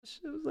much.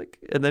 I was like,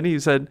 and then he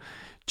said,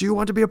 do you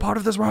want to be a part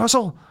of this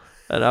rehearsal?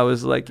 And I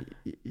was like,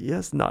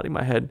 yes, nodding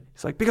my head.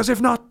 He's like, because if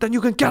not, then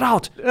you can get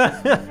out.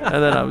 And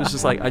then I was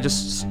just like, I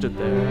just stood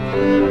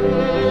there.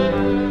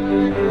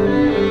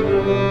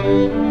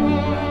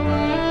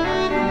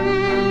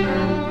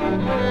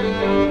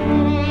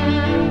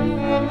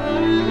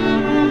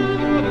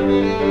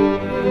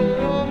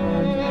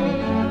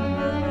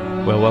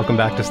 Well, welcome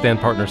back to Stand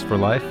Partners for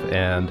Life,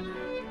 and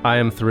I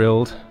am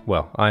thrilled,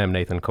 I am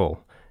Nathan Cole,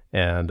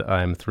 and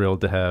I'm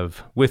thrilled to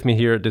have with me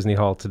here at Disney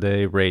Hall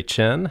today Ray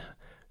Chen,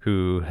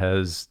 who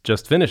has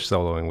just finished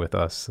soloing with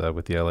us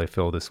with the LA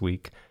Phil this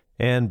week.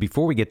 And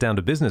before we get down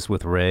to business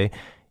with Ray,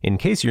 in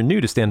case you're new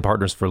to Stand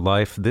Partners for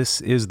Life,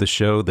 this is the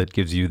show that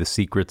gives you the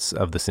secrets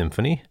of the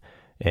symphony,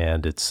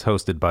 and it's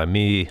hosted by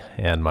me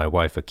and my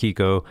wife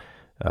Akiko,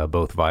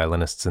 both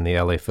violinists in the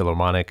LA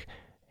Philharmonic,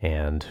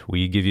 and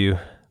we give you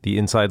the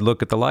inside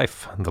look at the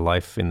life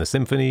in the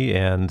symphony,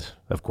 and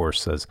of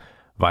course as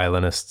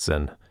violinists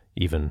and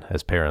even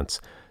as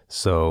parents.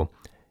 So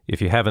if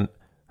you haven't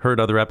heard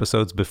other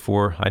episodes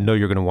before, I know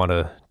you're going to want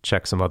to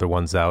check some other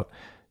ones out.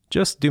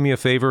 Just do me a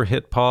favor,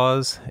 hit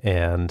pause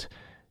and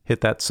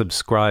hit that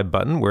subscribe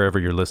button wherever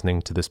you're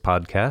listening to this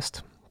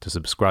podcast to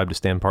subscribe to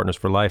Stand Partners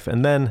for Life,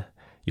 and then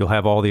you'll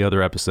have all the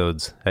other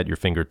episodes at your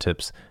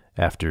fingertips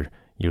after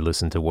you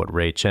listen to what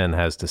Ray Chen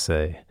has to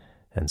say.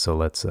 And so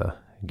let's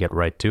get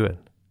right to it.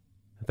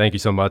 Thank you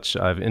so much.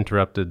 I've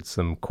interrupted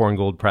some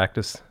Korngold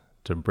practice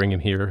to bring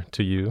him here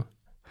to you.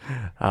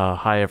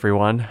 Hi,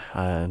 everyone,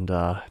 and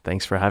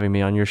thanks for having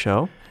me on your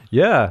show.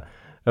 Yeah,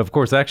 of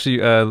course. Actually,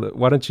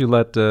 why don't you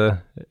let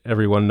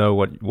everyone know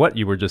what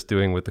you were just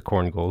doing with the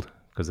Korngold,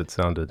 because it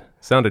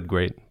sounded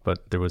great,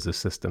 but there was a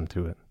system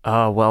to it.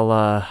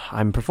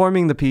 I'm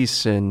performing the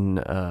piece in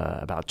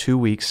about 2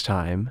 weeks'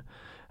 time.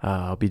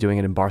 I'll be doing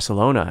it in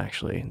Barcelona,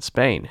 actually, in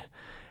Spain.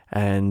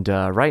 And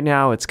right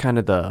now, it's kind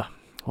of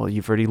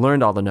you've already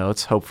learned all the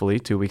notes, hopefully,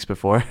 2 weeks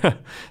before.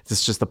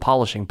 It's just the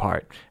polishing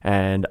part,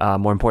 and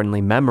more importantly,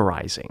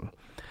 memorizing.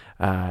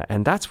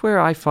 And that's where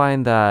I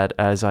find that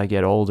as I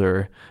get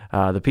older,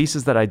 the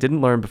pieces that I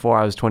didn't learn before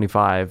I was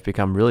 25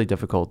 become really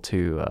difficult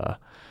to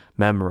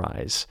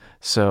memorize.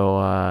 So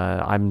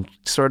I'm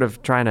sort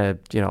of trying to,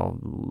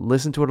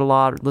 listen to it a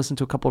lot, listen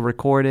to a couple of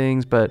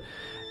recordings, but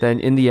then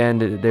in the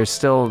end, there's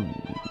still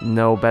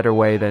no better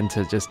way than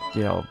to just,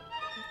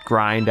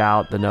 grind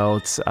out the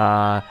notes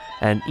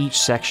and each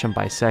section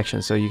by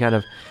section. So you kind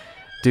of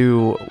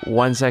do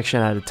one section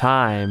at a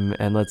time,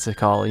 and let's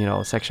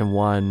call, section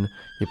 1,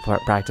 you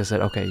practice it.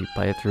 Okay, you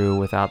play it through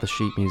without the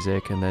sheet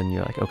music, and then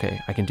you're like,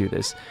 okay, I can do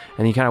this.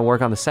 And you kind of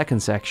work on the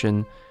second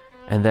section,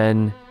 and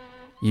then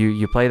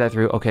you play that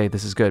through. Okay,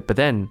 this is good. But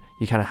then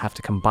you kind of have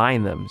to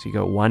combine them. So you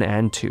go 1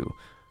 and 2,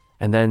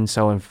 and then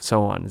so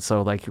on.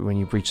 So like when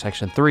you reach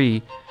section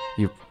 3,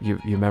 you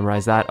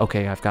memorize that.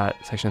 Okay, I've got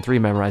section 3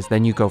 memorized.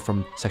 Then you go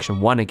from section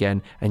 1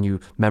 again, and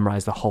you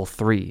memorize the whole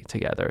 3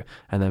 together,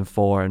 and then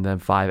 4, and then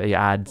 5. You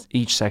add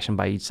each section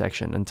by each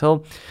section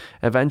until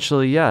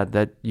eventually,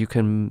 that you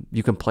can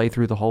play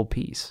through the whole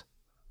piece.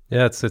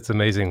 Yeah, it's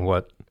amazing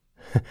what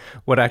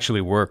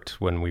actually worked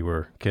when we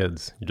were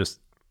kids. You just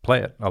play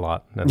it a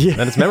lot, and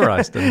then it's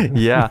memorized.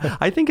 Yeah,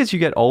 I think as you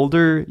get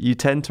older, you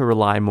tend to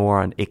rely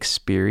more on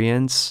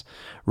experience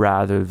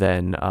rather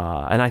than,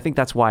 and I think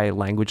that's why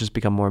languages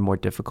become more and more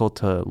difficult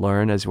to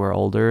learn as we're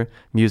older.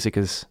 Music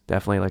is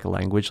definitely like a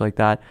language like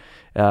that.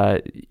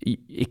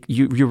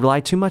 You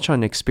rely too much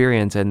on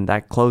experience, and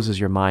that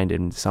closes your mind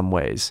in some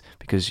ways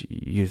because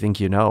you think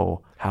you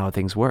know how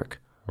things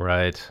work.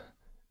 Right,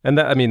 and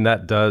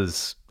that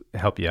does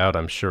help you out,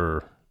 I'm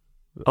sure.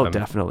 Oh,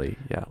 definitely,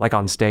 yeah. Like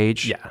on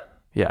stage,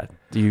 yeah.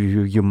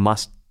 You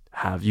must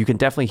have. You can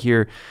definitely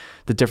hear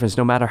the difference,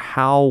 no matter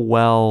how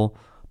well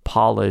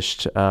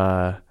polished.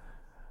 I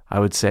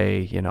would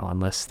say,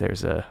 unless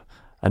there's a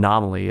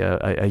anomaly,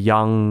 a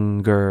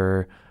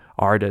younger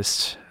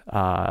artist,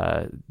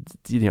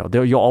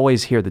 you'll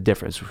always hear the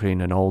difference between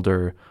an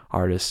older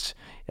artist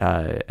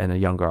and a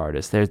younger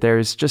artist.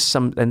 There's just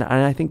some, and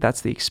I think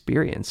that's the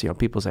experience.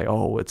 People say,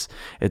 oh,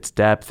 it's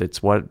depth,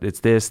 it's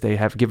this. They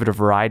give it a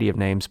variety of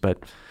names,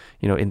 but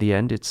in the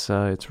end, it's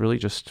really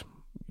just.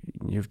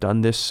 You've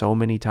done this so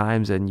many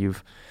times, and you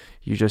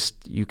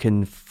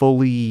can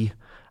fully,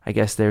 I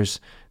guess there's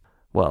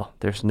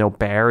no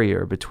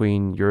barrier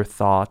between your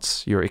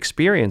thoughts, your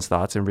experienced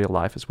thoughts in real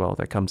life as well,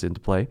 that comes into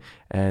play,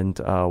 and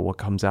what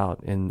comes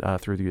out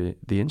through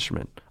the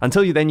instrument.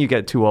 Until you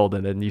get too old,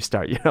 and then you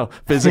start,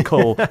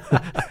 physical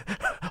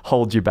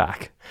hold you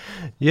back.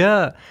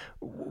 Yeah.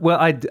 Well,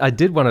 I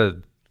did want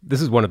to,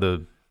 this is one of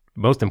the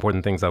most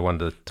important things I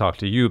wanted to talk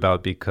to you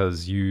about,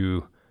 because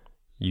you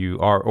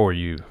are, or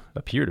you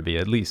appear to be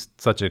at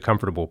least, such a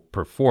comfortable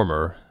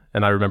performer.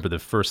 And I remember the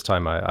first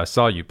time I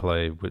saw you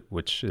play,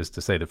 which is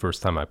to say the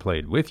first time I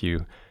played with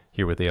you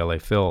here with the LA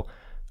Phil.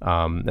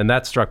 And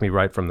that struck me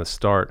right from the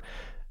start.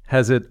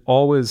 Has it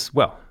always,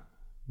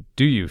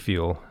 do you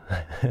feel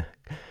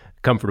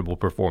comfortable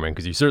performing?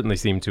 Because you certainly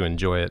seem to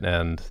enjoy it,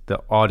 and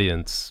the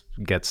audience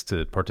gets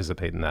to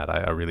participate in that.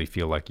 I really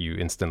feel like you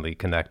instantly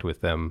connect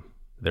with them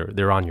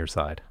they're on your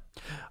side?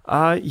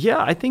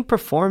 Yeah, I think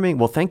performing.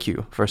 Well, thank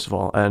you first of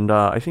all, and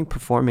I think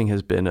performing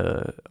has been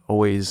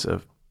always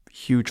a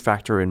huge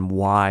factor in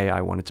why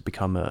I wanted to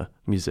become a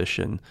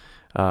musician.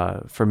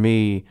 For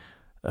me,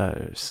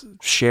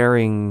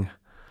 sharing,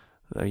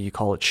 you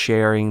call it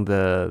sharing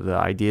the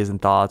ideas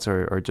and thoughts,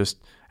 or just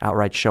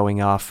outright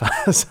showing off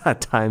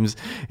at times.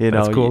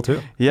 That's cool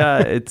too. Yeah,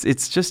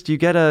 it's just you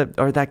get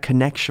that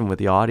connection with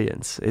the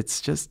audience.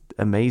 It's just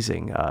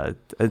amazing.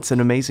 It's an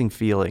amazing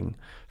feeling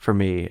for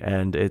me,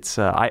 and it's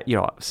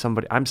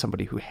I'm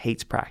somebody who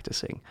hates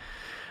practicing,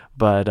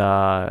 but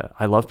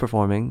I love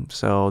performing.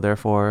 So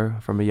therefore,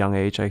 from a young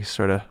age, I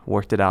sort of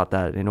worked it out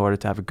that in order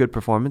to have a good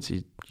performance,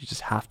 you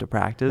just have to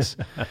practice.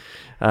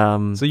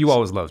 So you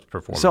always loved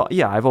performing. So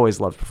yeah, I've always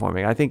loved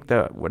performing. I think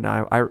that when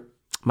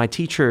my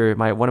teacher,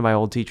 one of my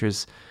old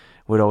teachers,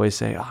 would always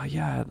say, "Oh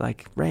yeah,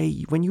 like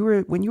Ray, when you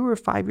were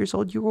 5 years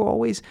old, you were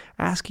always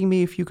asking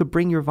me if you could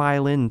bring your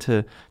violin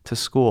to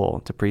school,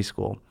 to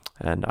preschool."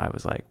 And I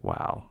was like,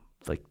 "Wow,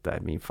 like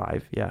that mean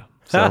 5? Yeah."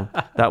 So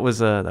that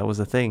was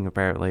a thing.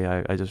 Apparently,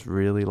 I just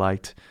really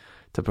liked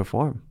to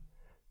perform.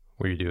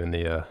 Were you doing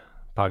the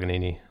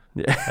Paganini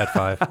at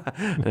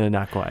 5?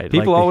 Not quite.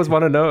 People always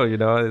want to know,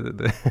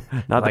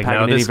 not like, the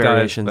Paganini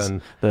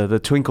variations, the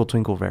Twinkle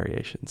Twinkle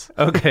variations.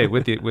 Okay,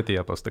 with the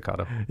upper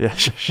staccato. Yeah,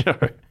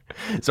 sure.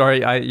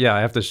 Sorry, I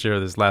have to share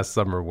this. Last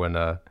summer when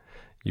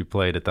you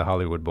played at the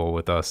Hollywood Bowl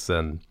with us,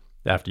 and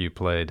after you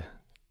played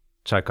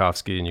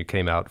Tchaikovsky and you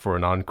came out for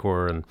an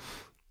encore and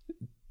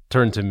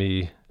turned to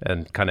me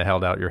and kind of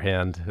held out your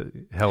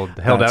hand, held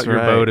out your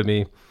bow to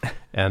me,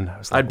 and I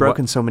was like, I'd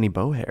broken so many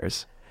bow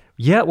hairs.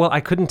 Yeah, well,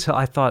 I couldn't tell.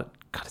 I thought,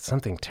 God, did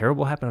something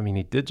terrible happen? I mean,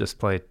 he did just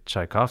play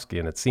Tchaikovsky,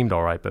 and it seemed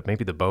all right, but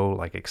maybe the bow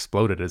like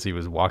exploded as he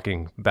was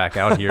walking back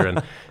out here.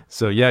 And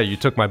so, yeah, you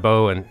took my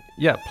bow and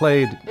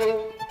played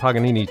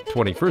Paganini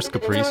 21st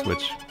Caprice,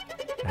 which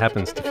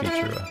happens to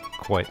feature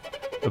quite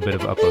a bit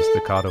of uppo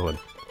staccato. And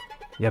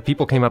yeah,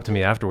 people came up to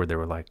me afterward. They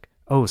were like,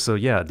 "Oh, so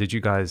yeah, did you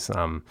guys?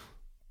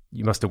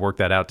 You must have worked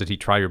that out. Did he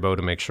try your bow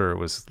to make sure it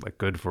was like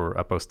good for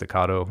uppo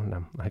staccato?" And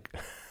I'm like,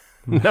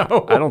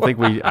 "No, I don't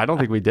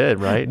think we did,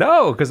 right?"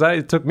 No, because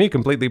it took me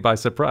completely by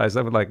surprise.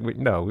 I was like, we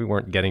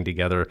weren't getting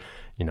together.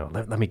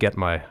 Let me get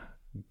my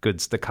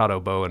good staccato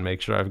bow and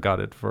make sure I've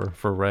got it for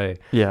Ray.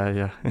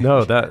 Yeah.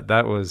 No,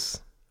 that was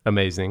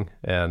amazing.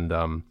 And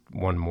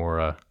one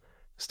more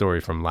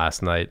story from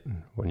last night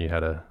when you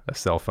had a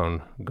cell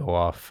phone go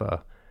off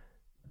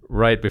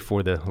right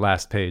before the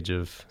last page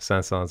of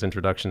Saint-Saëns'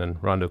 introduction and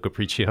Rondo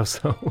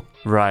Capriccioso.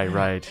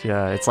 Right.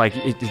 Yeah, it's like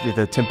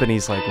the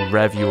timpanis like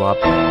rev you up.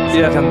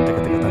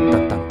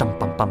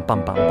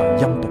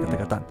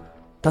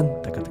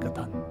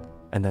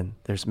 And then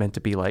there's meant to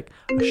be like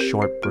a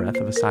short breath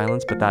of a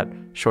silence, but that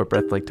short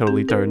breath like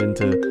totally turned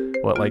into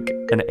what, like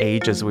an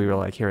age as we were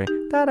like hearing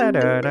da da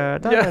da da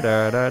da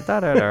da da da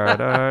da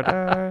da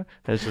da.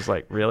 It's just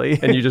like, really?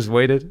 And you just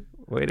waited.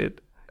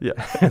 Yeah.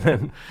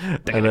 and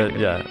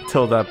then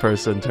till that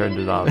person turned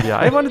it off. Yeah,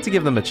 I wanted to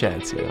give them a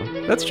chance,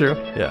 That's true.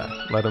 Yeah.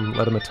 Let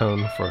them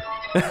atone for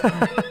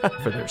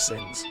their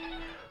sins.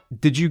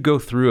 Did you go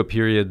through a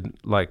period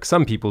like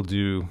some people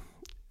do?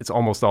 It's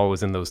almost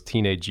always in those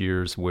teenage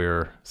years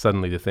where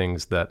suddenly the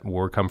things that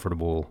were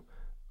comfortable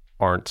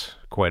aren't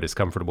quite as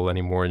comfortable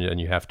anymore,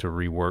 and you have to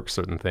rework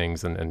certain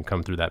things and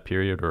come through that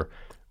period, or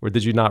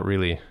did you not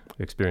really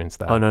experience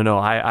that? Oh, no.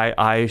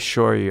 I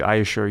assure you,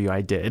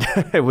 I did.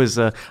 It was,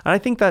 and I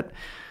think that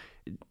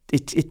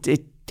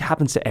it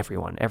happens to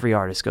everyone. Every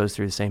artist goes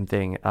through the same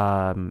thing.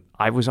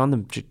 I was on the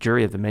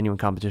jury of the Menuhin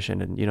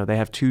competition, and they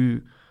have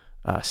two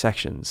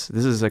sections.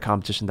 This is a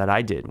competition that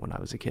I did when I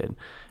was a kid,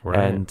 right.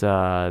 And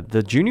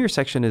the junior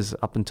section is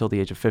up until the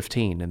age of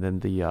 15, and then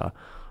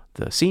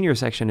the senior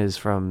section is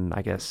from,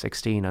 I guess,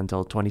 16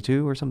 until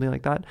 22 or something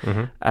like that.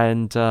 Mm-hmm.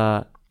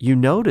 And you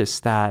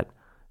notice that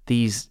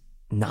these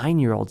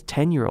 9-year-olds,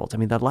 10-year-olds, I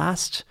mean, the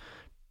last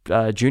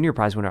junior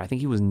prize winner, I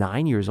think he was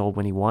 9 years old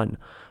when he won.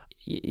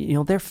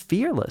 They're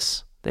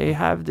fearless. They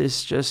have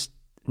this just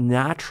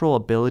natural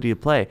ability to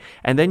play.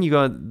 And then you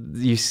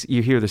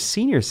hear the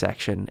senior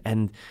section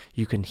and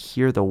you can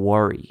hear the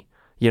worry.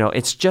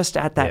 It's just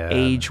at that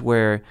age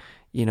where,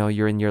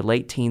 you're in your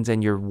late teens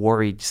and you're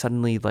worried.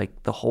 Suddenly,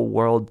 like, the whole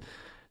world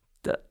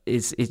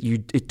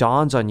it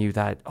dawns on you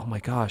that, oh my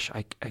gosh,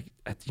 I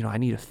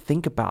need to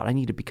think about, I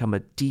need to become a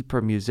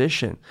deeper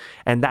musician.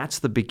 And that's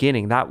the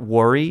beginning. That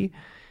worry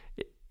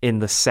in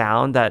the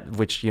sound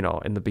which,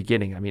 in the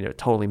beginning, I mean, it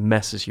totally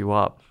messes you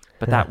up.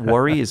 But that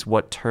worry is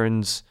what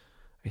turns,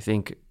 I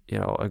think,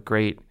 a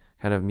great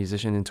kind of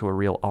musician into a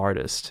real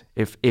artist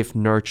if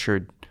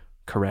nurtured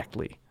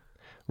correctly.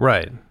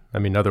 Right. I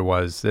mean,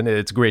 otherwise, and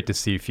it's great to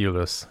see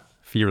fearless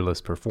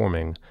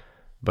performing,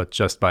 but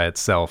just by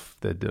itself,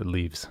 that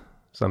leaves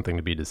something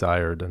to be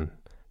desired. And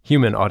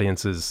human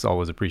audiences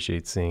always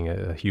appreciate seeing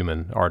a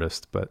human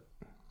artist, but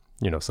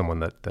someone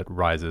that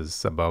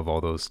rises above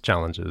all those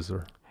challenges.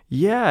 Or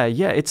yeah,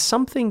 it's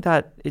something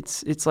that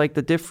it's like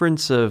the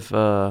difference of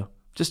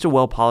just a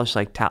well polished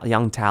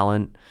young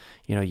talent.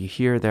 you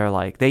hear they're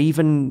like, they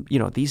even,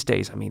 these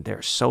days, I mean,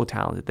 they're so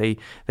talented.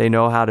 They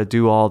know how to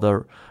do all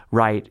the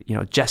right,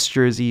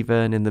 gestures,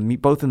 even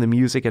both in the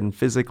music and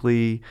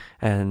physically,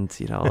 and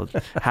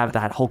have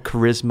that whole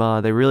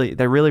charisma. They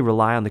really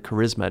rely on the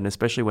charisma, and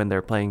especially when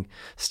they're playing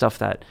stuff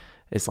that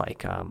is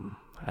like,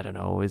 I don't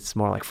know, it's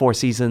more like Four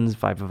Seasons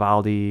by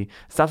Vivaldi,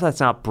 stuff that's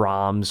not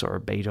Brahms or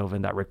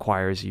Beethoven, that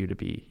requires you to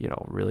be,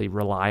 really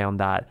rely on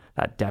that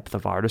depth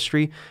of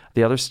artistry.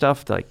 The other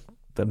stuff, like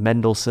the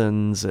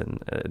Mendelssohns,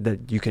 and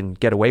that you can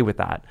get away with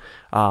that.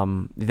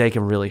 They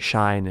can really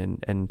shine,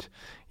 and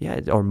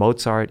or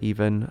Mozart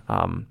even.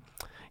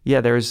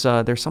 There's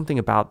something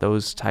about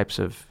those types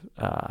of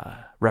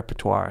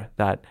repertoire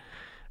that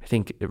I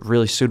think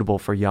really suitable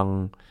for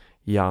young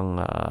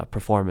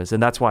performers,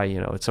 and that's why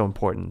it's so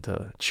important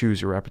to choose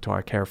your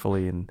repertoire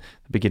carefully in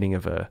the beginning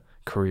of a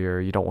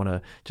career. You don't want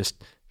to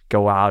just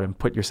go out and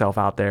put yourself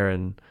out there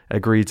and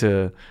agree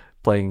to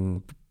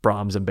playing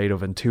Brahms and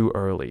Beethoven too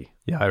early.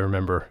 Yeah, I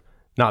remember,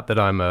 not that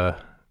I'm a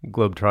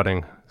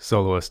globetrotting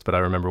soloist, but I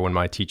remember when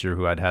my teacher,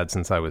 who I'd had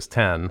since I was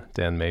 10,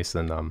 Dan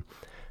Mason,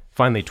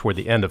 finally toward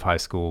the end of high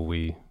school,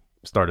 we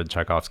started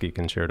Tchaikovsky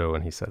Concerto,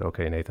 and he said,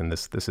 "Okay, Nathan,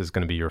 this is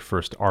going to be your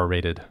first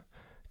R-rated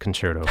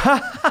concerto."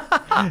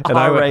 And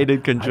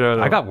R-rated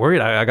concerto. I got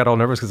worried. I got all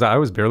nervous because I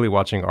was barely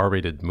watching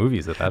R-rated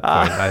movies at that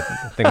point. I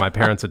think my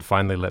parents had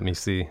finally let me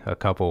see a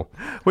couple.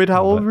 Wait,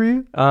 how old were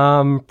you?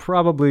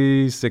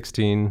 Probably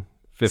 15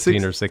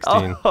 or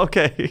 16. Oh,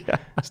 okay. Yeah.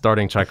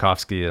 Starting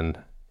Tchaikovsky, and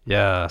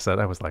so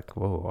I was like,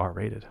 whoa,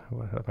 R-rated.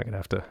 What, am I gonna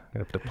have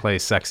to play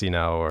sexy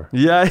now? Or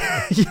yeah.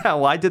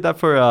 Well, I did that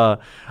for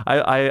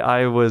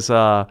I was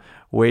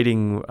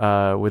waiting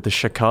with the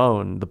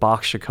Chaconne, the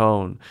Bach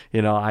Chaconne.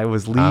 I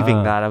was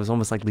leaving that. I was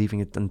almost like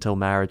leaving it until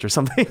marriage or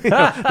something.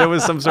 There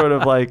was some sort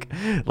of like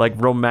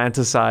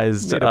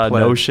romanticized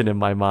notion in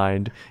my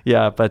mind.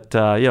 Yeah, but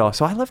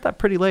so I left that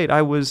pretty late.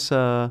 I was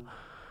I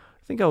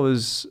think I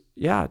was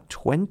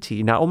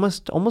 20, now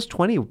almost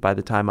 20 by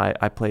the time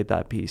I played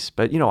that piece.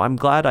 But I'm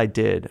glad I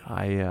did.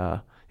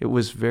 That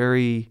was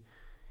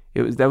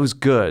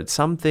good.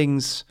 Some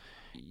things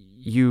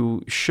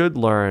you should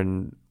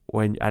learn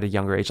when at a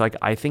younger age. Like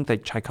I think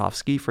that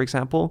Tchaikovsky, for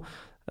example,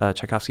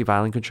 Tchaikovsky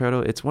Violin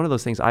Concerto, it's one of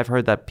those things I've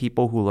heard that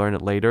people who learn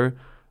it later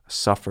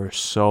suffer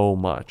so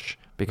much,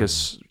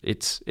 because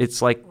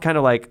it's like kind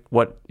of like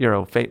what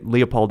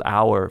Leopold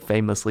Auer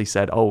famously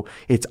said, "Oh,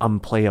 it's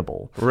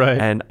unplayable." Right.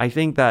 And I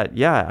think that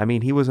I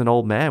mean, he was an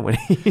old man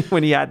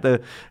when he had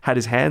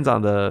his hands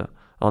on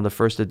the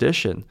first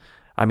edition.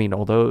 I mean,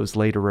 although it was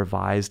later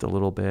revised a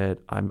little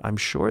bit, I'm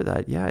sure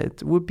that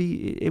it would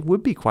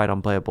be quite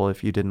unplayable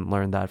if you didn't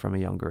learn that from a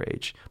younger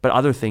age. But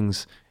other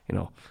things,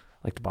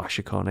 like the Bach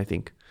Chaconne, I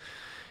think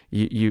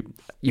you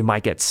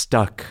might get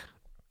stuck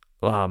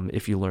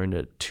if you learn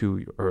it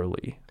too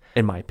early,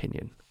 in my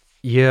opinion.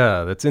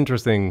 Yeah, that's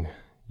interesting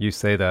you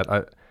say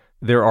that.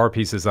 There are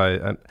pieces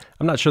I'm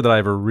not sure that I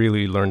ever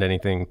really learned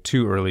anything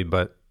too early,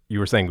 but you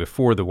were saying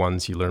before, the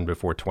ones you learned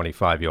before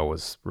 25, you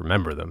always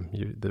remember them.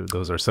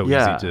 Those are so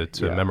easy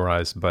to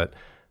memorize, but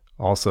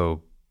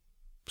also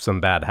some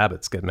bad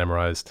habits get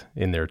memorized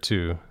in there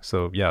too.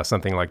 So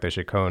something like the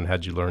Chaconne,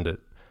 had you learned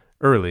it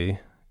early,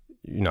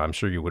 I'm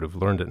sure you would have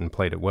learned it and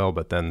played it well,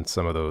 but then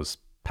some of those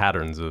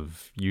patterns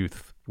of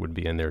youth would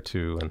be in there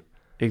too. And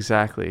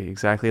Exactly.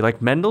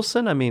 Like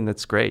Mendelssohn, I mean,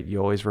 that's great. You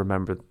always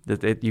remember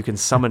that you can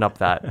summon up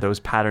those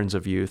patterns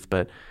of youth.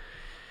 But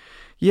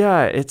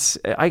it's,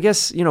 I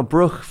guess,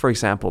 Bruch, for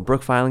example,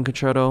 Bruch Violin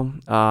Concerto.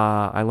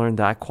 I learned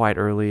that quite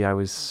early. I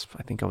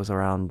think I was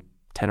around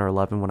 10 or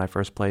 11 when I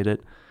first played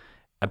it.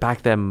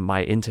 Back then,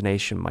 my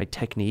intonation, my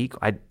technique,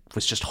 I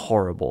was just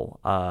horrible.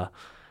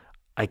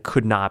 I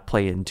could not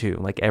play in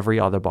tune. Like every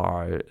other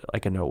bar,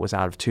 like a note was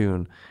out of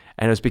tune.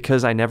 And it was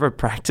because I never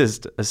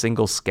practiced a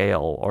single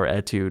scale or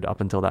etude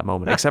up until that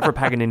moment, except for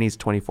Paganini's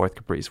 24th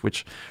Caprice,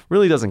 which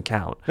really doesn't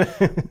count.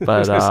 But I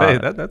was going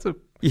to say, that's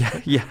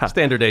a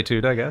standard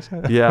etude, I guess.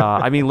 Yeah.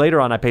 I mean,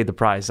 later on, I paid the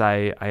price.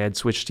 I had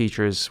switched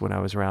teachers when I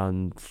was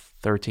around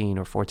 13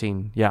 or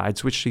 14. Yeah, I'd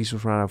switched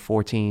teachers when I was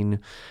 14.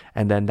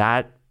 And then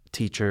that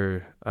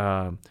teacher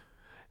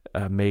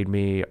made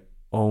me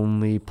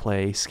only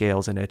play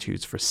scales and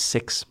etudes for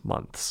 6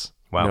 months.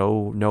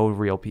 Wow. No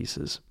real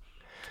pieces.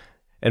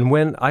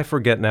 And I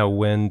forget now,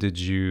 when did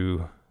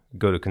you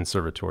go to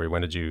conservatory?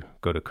 When did you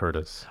go to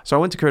Curtis? So I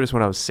went to Curtis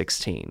when I was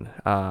 16.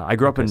 I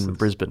grew up in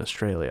Brisbane,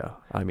 Australia.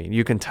 I mean,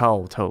 you can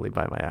tell totally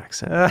by my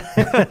accent.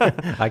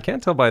 I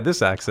can't tell by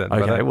this accent.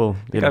 Okay,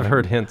 but I've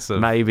heard hints of...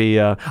 Maybe,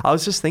 I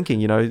was just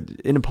thinking, in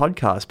a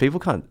podcast, people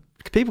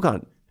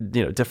can't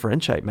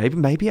differentiate.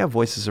 Maybe our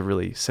voices are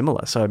really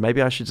similar. So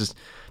maybe I should just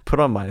put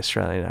on my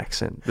Australian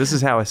accent. This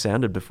is how I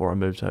sounded before I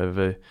moved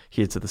over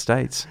here to the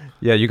States.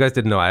 Yeah, you guys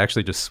didn't know. I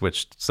actually just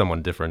switched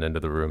someone different into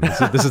the room.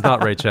 This is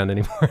not Ray Chen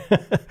anymore.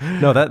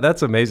 No,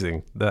 that's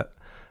amazing.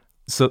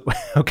 So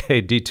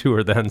okay,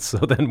 detour then. So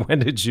then when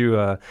did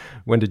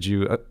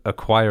you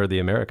acquire the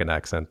American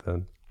accent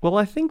then? Well,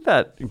 I think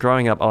that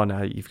growing up... Oh,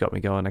 no, you've got me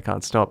going. I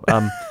can't stop.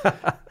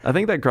 I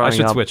think that growing up... I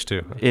should switch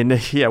to.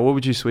 What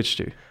would you switch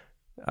to?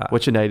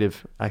 What's your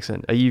native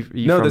accent? Are you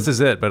No, from... this is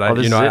it. But Oh,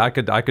 this is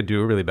it? I could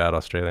do a really bad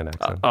Australian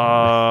accent.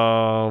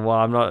 Oh, well,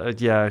 I'm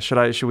not. Yeah,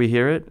 should we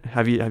hear it?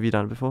 Have you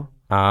done it before?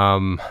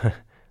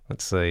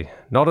 Let's see.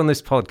 Not on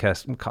this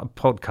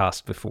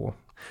podcast before,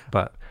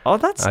 but Oh,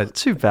 that's not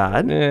too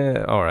bad.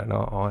 yeah. All right.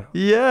 No.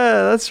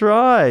 Yeah, that's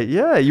right.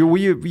 Yeah,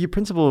 your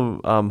principal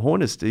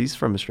hornist. He's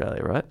from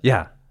Australia, right?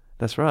 Yeah.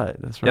 That's right.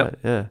 That's Yep. right.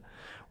 Yeah.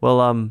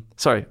 Well,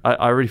 sorry, I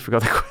already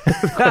forgot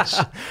the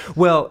question.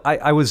 Well,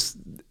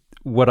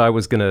 what I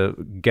was gonna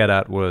get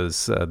at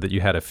was that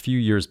you had a few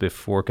years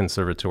before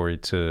conservatory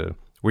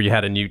where you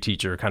had a new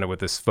teacher, kind of with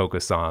this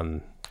focus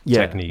on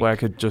technique, where I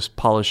could just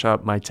polish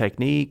up my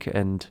technique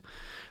and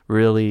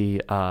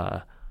really,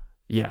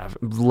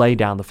 lay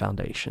down the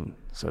foundation,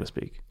 so to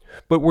speak.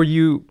 But were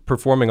you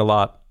performing a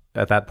lot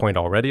at that point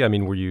already? I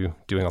mean, were you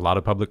doing a lot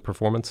of public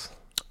performance?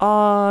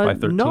 By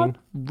 13? Not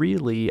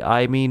really.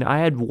 I mean, I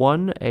had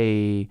won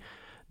a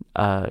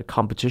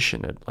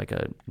competition at like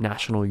a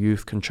national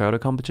youth concerto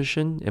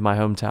competition in my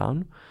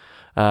hometown,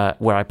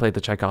 where I played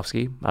the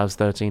Tchaikovsky. I was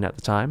 13 at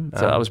the time,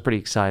 so that was pretty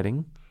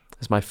exciting.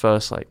 It's my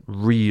first like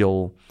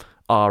real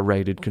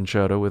R-rated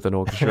concerto with an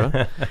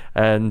orchestra,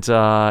 and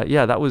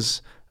that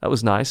was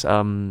nice.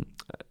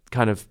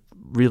 Kind of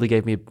really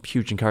gave me a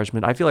huge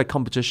encouragement. I feel like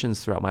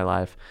competitions throughout my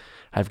life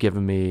have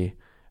given me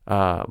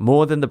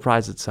more than the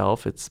prize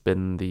itself. It's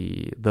been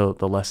the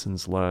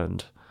lessons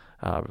learned,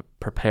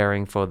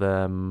 preparing for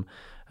them,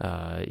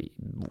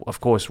 of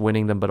course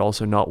winning them, but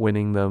also not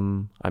winning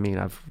them. I mean,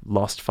 I've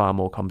lost far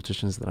more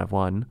competitions than I've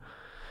won.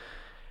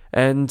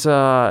 And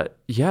they've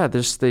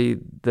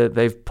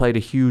played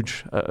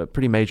a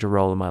pretty major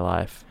role in my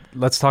life.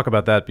 Let's talk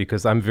about that,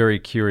 because I'm very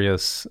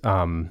curious.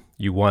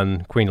 You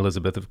won Queen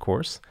Elizabeth, of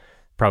course.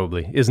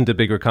 Probably isn't a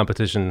bigger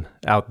competition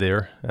out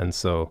there. And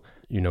so,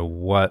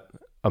 what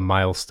a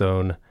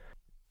milestone.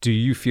 Do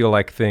you feel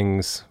like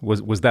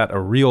was that a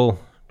real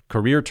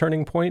career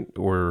turning point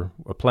or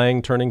a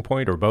playing turning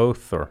point or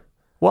both? Or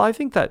Well, I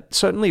think that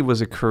certainly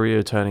was a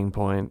career turning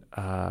point.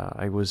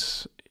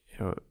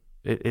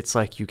 It's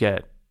like you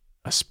get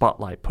a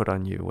spotlight put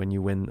on you when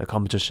you win a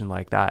competition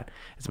like that.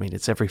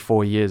 It's every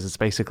 4 years. It's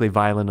basically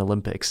violin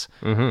Olympics,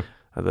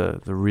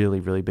 the really,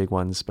 really big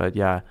ones. But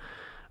yeah,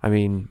 I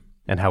mean...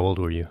 And how old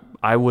were you?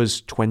 I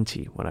was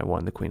 20 when I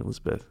won the Queen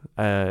Elizabeth.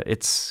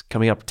 It's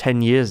coming up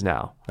 10 years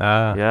now.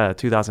 Yeah,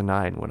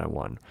 2009 when I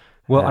won.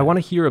 Well, I want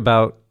to hear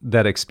about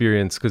that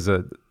experience, because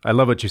I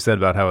love what you said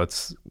about how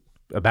it's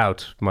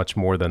about much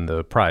more than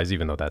the prize,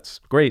 even though that's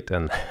great,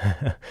 and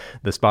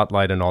the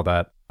spotlight and all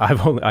that.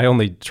 I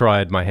only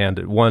tried my hand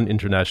at one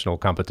international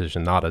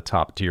competition, not a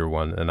top tier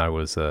one, and I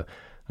was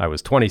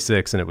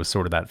 26, and it was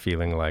sort of that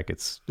feeling like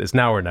it's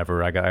now or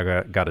never. I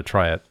got to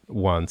try it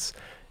once,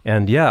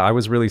 and yeah, I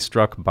was really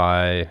struck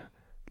by,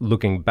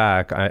 looking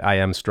back. I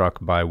am struck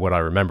by what I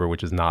remember,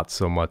 which is not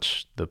so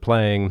much the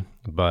playing,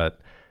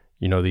 but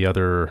the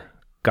other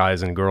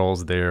guys and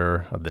girls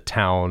there, the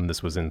town.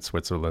 This was in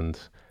Switzerland.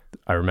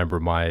 I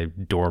remember my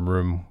dorm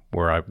room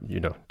where I,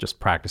 just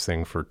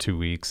practicing for 2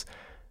 weeks,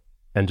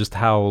 and just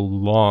how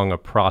long a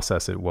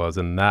process it was.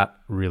 And that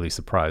really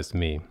surprised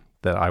me,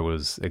 that I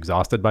was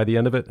exhausted by the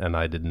end of it. And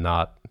I did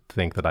not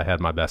think that I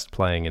had my best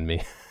playing in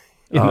me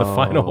in the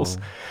finals.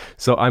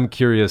 So I'm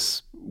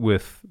curious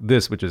with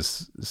this, which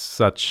is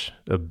such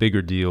a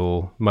bigger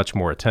deal, much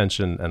more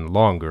attention and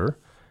longer.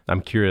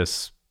 I'm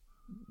curious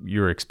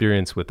your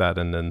experience with that,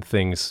 and then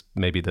things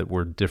maybe that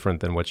were different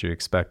than what you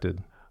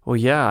expected. Well,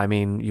 yeah, I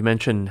mean, you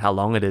mentioned how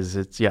long it is.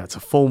 It's a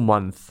full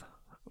month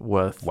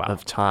worth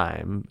of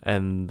time.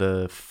 And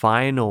the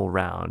final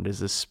round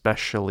is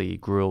especially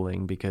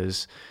grueling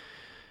because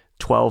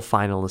 12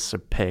 finalists are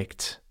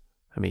picked.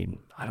 I mean,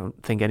 I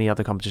don't think any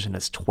other competition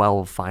has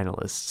 12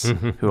 finalists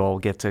who all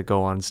get to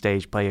go on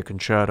stage, play a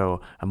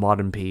concerto, a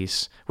modern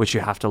piece, which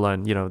you have to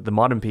learn. The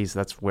modern piece,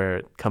 that's where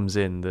it comes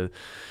in, the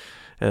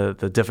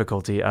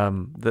difficulty.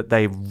 That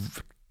they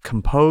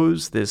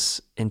compose this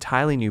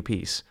entirely new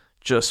piece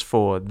just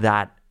for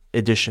that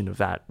edition of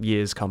that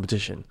year's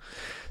competition.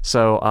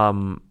 So,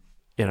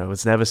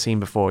 it's never seen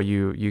before.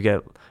 You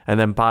get, and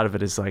then part of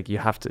it is like you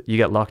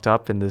get locked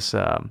up in this.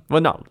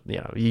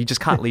 You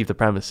just can't leave the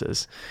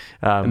premises.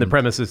 And the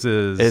premises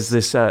is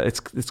this.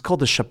 It's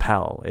called the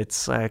Chapelle.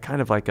 It's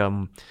kind of like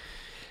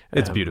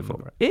it's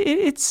beautiful. Right?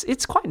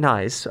 It's quite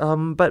nice,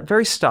 but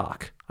very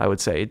stark, I would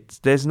say.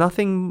 There's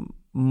nothing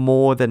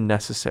more than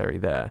necessary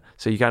there.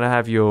 So you kind of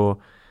have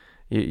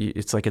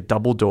it's like a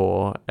double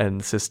door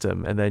and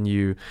system, and then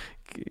you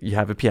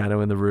have a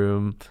piano in the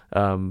room,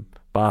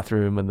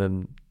 bathroom, and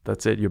then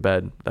that's it. Your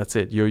bed. That's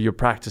it. You're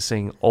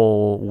practicing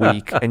all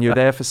week, and you're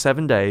there for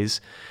 7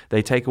 days.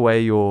 They take away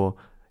your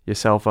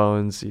cell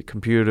phones, your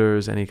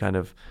computers, any kind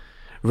of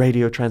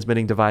radio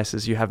transmitting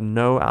devices. You have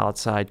no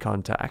outside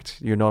contact.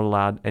 You're not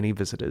allowed any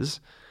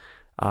visitors,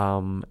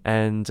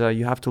 and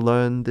you have to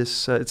learn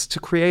this. It's to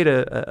create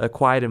a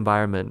quiet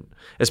environment,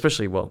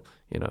 especially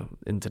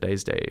in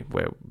today's day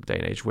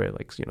and age where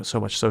so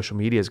much social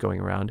media is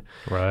going around,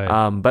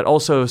 right? But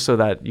also so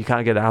that you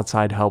can't get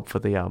outside help for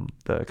the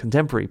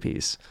contemporary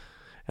piece.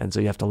 And so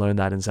you have to learn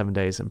that in 7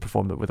 days and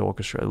perform it with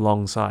orchestra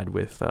alongside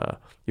with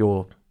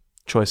your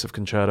choice of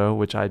concerto,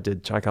 which I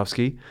did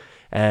Tchaikovsky.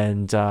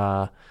 And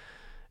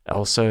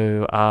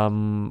also,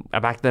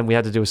 back then we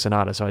had to do a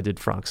sonata, so I did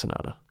Franck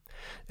sonata.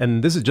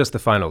 And this is just the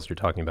finals you're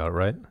talking about,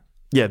 right?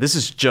 Yeah, this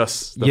is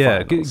just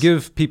the finals.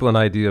 Give people an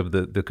idea of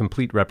the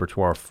complete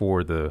repertoire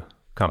for the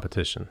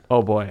competition.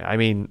 Oh boy, I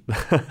mean,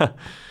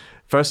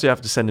 first you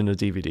have to send in a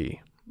DVD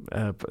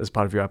as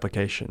part of your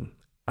application.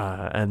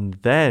 And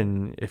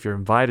then if you're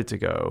invited to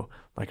go,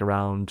 like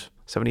around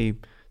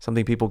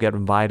 70-something people get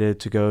invited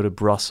to go to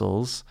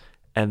Brussels,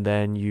 and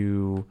then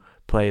you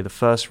play the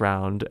first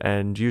round.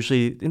 And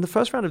usually in the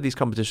first round of these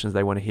competitions,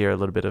 they want to hear a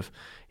little bit of,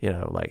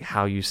 like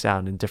how you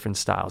sound in different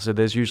styles. So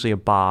there's usually a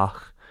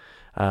Bach.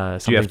 So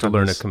you have to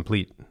learn a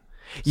complete.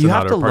 You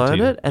have to learn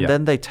it, and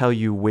then they tell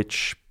you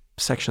which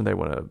section they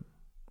want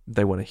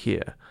to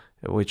hear.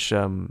 Which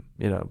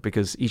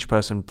because each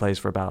person plays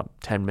for about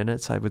 10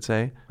 minutes, I would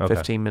say,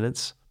 15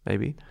 minutes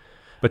maybe.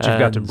 But you've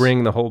got to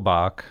bring the whole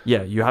Bach.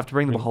 Yeah, you have to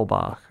bring the whole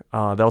Bach.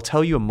 They'll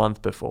tell you a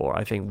month before,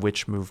 I think,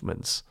 which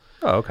movements.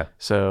 Oh, okay.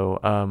 So,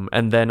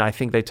 and then I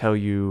think they tell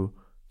you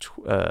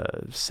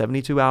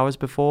 72 hours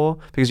before,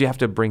 because you have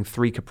to bring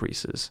 3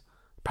 caprices,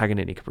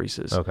 Paganini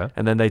caprices. Okay.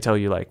 And then they tell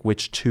you like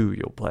which 2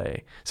 you'll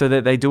play. So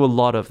they do a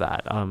lot of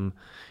that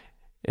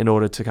in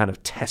order to kind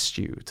of test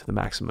you to the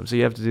maximum. So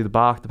you have to do the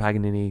Bach, the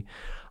Paganini.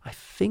 I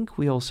think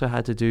we also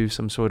had to do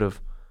some sort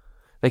of,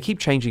 they keep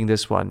changing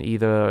this one,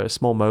 either a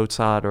small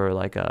Mozart or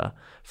like a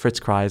Fritz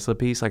Kreisler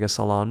piece, like a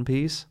salon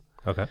piece.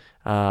 Okay.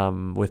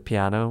 With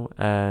piano.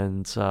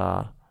 And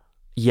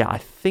I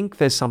think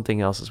there's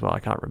something else as well. I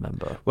can't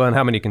remember. Well, and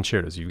how many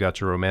concertos? You've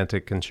got your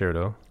romantic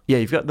concerto. Yeah,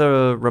 you've got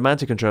the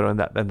romantic concerto,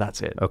 and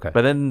that's it. Okay.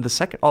 But then the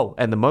second,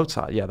 and the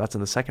Mozart, that's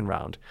in the second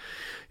round.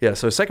 Yeah,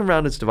 so second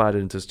round is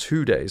divided into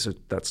 2 days. So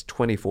that's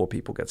 24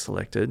 people get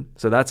selected.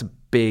 So that's a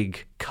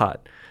big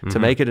cut. To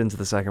make it into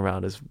the second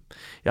round is,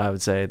 I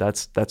would say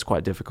that's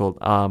quite difficult.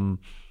 And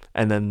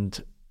then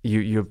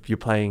you're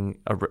playing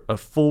a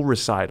full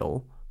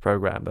recital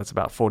program that's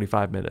about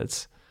 45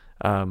 minutes.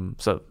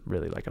 So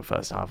really like a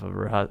first half of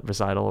a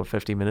recital or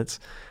 50 minutes.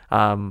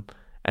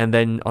 And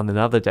then on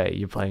another day,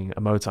 you're playing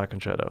a Mozart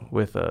concerto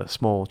with a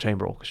small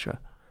chamber orchestra.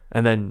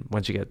 And then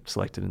once you get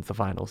selected into the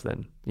finals,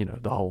 then,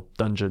 the whole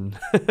dungeon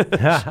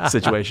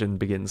situation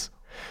begins.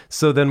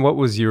 So then what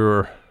was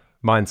your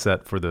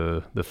mindset for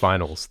the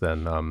finals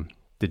then?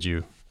 Did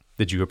you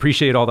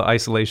appreciate all the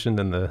isolation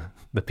and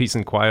the peace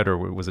and quiet, or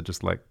was it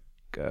just like,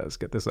 let's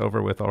get this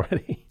over with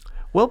already?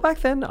 Well, back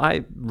then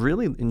I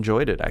really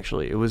enjoyed it,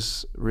 actually. It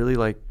was really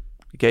like,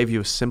 gave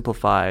you a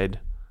simplified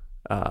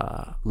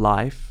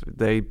life.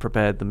 They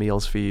prepared the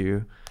meals for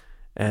you,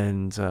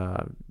 and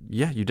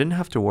you didn't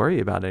have to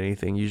worry about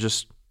anything. You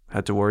just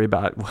had to worry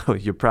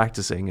about you're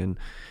practicing and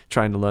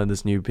trying to learn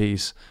this new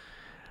piece.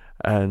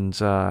 And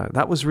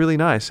that was really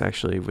nice,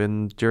 actually.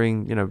 When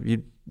during,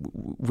 you'd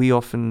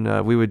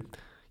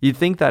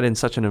think that in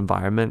such an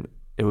environment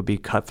it would be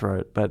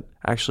cutthroat, but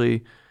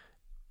actually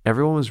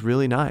everyone was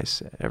really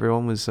nice.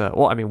 Everyone was,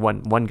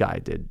 one guy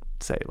did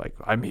say like,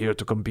 "I'm here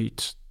to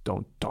compete.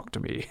 Don't talk to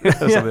me,"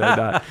 something like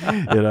that.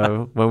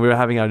 When we were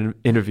having our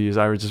interviews,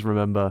 I just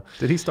remember.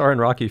 Did he star in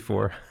Rocky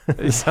IV?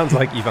 He sounds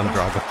like Ivan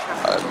Drago.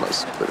 I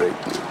must break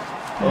you.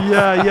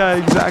 Yeah,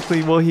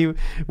 exactly. Well,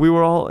 we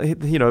were all,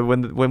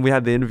 when we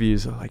had the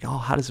interviews, like, oh,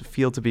 how does it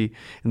feel to be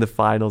in the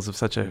finals of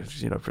such a,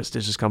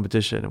 prestigious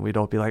competition? And we'd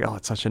all be like, oh,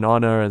 it's such an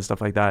honor and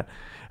stuff like that.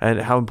 And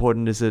how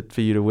important is it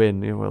for you to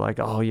win? We're like,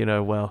 oh,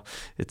 well,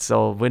 it's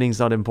all, winning's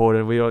not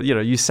important. We all,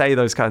 you say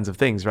those kinds of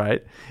things,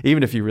 right?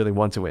 Even if you really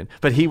want to win.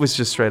 But he was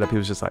just straight up, he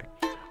was just like,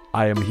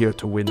 I am here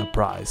to win a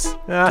prize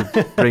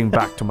to bring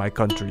back to my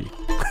country.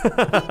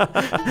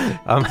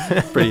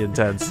 Pretty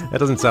intense. That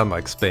doesn't sound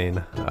like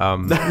Spain.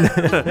 No.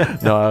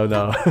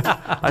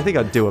 I think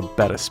I'd do a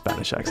better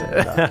Spanish accent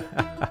than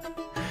that.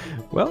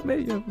 Well,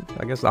 maybe,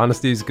 I guess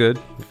honesty is good.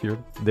 If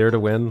you're there to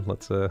win,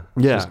 let's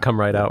just come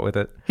right out with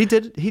it. He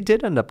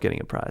did end up getting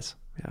a prize.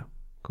 Yeah.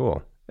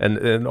 Cool.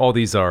 And all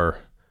these are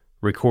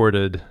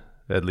recorded.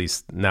 At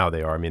least now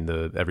they are. I mean,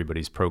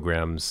 everybody's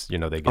programs,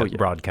 they get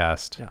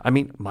broadcast. Yeah. I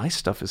mean, my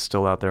stuff is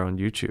still out there on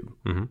YouTube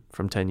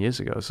from 10 years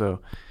ago.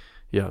 So,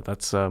 yeah,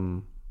 that's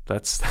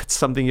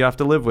something you have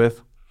to live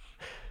with.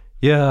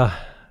 Yeah,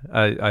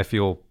 I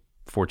feel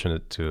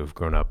fortunate to have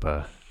grown up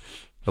a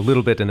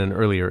little bit in an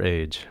earlier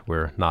age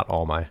where not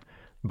all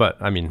but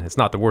I mean, it's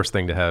not the worst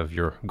thing to have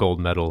your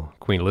gold medal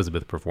Queen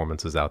Elizabeth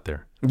performances out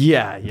there.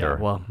 Yeah.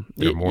 There are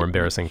more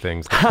embarrassing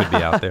things that could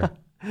be out there.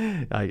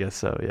 I guess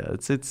so. Yeah,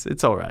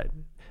 it's all right.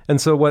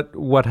 And so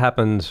what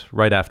happened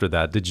right after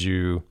that? Did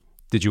you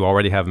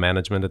already have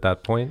management at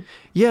that point?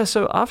 Yeah.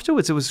 So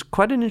afterwards, it was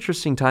quite an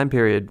interesting time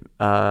period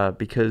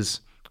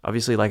because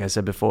obviously, like I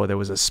said before, there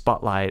was a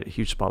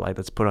huge spotlight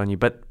that's put on you.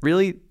 But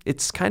really,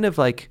 it's kind of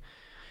like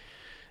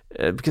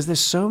because there's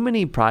so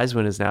many prize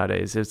winners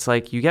nowadays. It's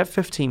like you get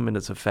 15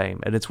 minutes of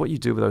fame, and it's what you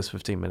do with those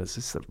 15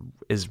 minutes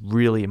is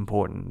really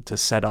important to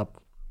set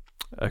up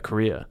a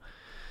career.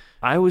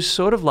 I was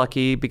sort of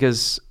lucky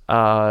because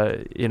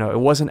it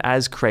wasn't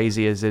as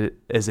crazy as it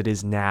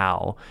is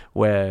now,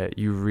 where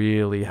you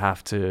really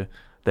have to.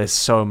 There's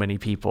so many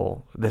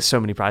people, there's so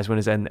many prize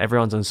winners, and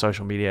everyone's on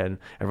social media, and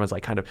everyone's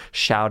like kind of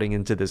shouting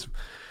into this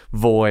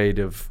void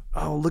of,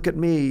 oh, look at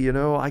me,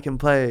 I can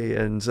play.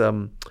 And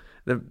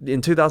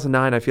in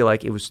 2009, I feel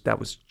like that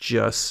was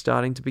just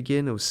starting to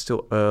begin. It was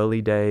still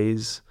early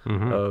days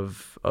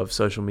of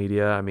social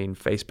media. I mean,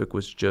 Facebook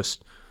was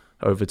just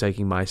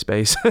overtaking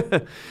MySpace,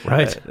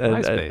 right?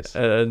 MySpace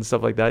and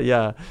stuff like that.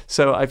 Yeah.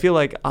 So I feel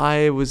like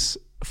I was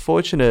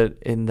fortunate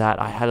in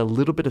that I had a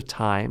little bit of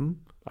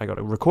time. I got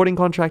a recording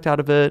contract out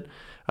of it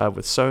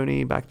with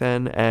Sony back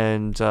then,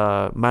 and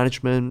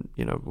management,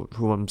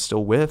 who I'm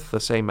still with, the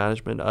same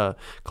management,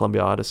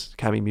 Columbia Artists,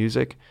 Cami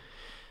Music.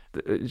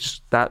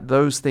 Just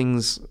those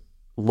things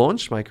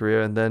launched my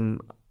career, and then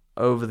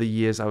over the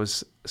years, I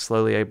was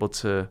slowly able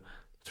to,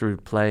 through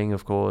playing,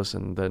 of course,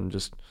 and then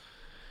just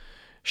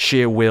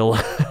sheer will,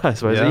 I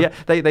suppose. Yeah,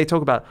 they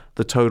talk about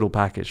the total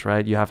package,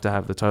 right? You have to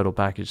have the total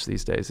package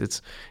these days.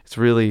 It's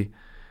really.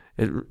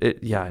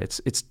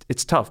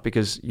 It's tough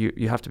because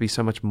you have to be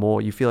so much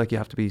more. You feel like you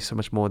have to be so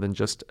much more than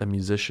just a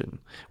musician,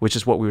 which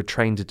is what we were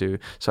trained to do.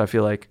 So I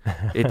feel like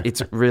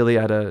it's really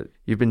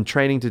you've been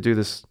training to do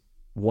this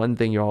one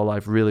thing your whole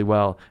life really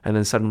well, and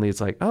then suddenly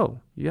it's like, oh,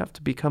 you have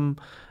to become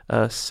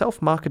a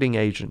self-marketing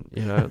agent.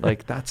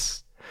 Like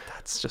that's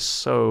just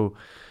so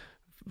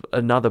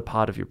another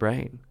part of your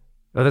brain.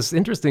 Well, that's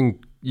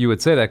interesting you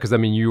would say that, because I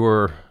mean, you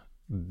were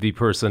the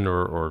person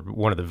or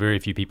one of the very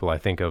few people I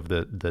think of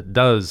that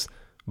does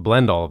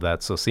blend all of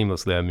that so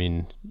seamlessly. I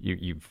mean,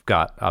 you've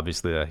got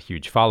obviously a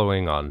huge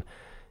following on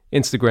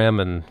Instagram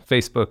and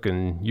Facebook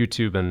and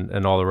YouTube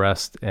and all the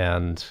rest.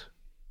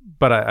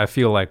 But I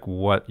feel like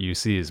what you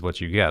see is what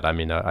you get. I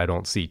mean, I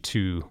don't see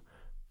two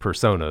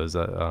personas,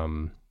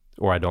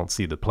 or I don't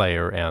see the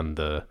player and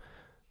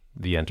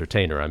the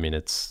entertainer. I mean,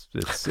 it's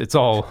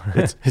all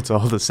it's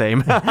all the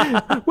same.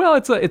 Well,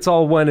 it's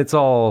all when it's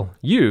all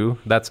you.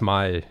 That's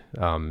my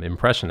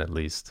impression, at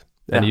least.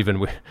 And even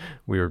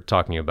we were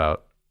talking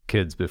about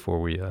kids before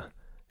we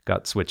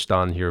got switched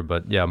on here,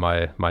 but yeah,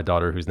 my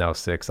daughter, who's now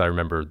 6, I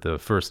remember the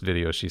first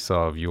video she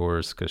saw of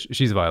yours, because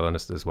she's a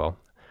violinist as well,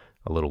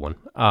 a little one.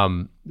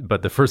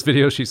 But the first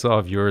video she saw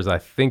of yours, I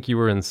think you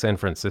were in San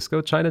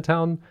Francisco,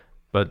 Chinatown,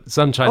 but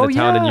some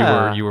Chinatown,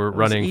 and you were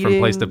running from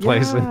place to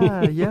place.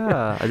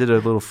 Yeah. I did a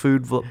little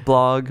food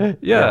blog.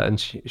 Yeah, and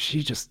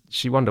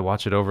she wanted to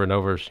watch it over and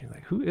over. She's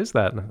like, "Who is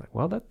that?" And I'm like,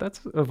 "Well,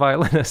 that's a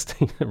violinist,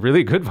 a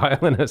really good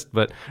violinist,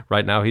 but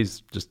right now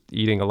he's just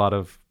eating a lot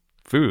of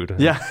food."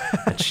 Yeah.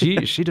 And she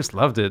just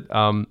loved it.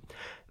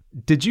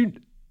 Did you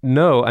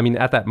know, I mean,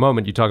 at that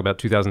moment, you talk about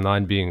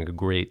 2009 being a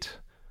great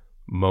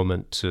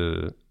moment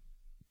to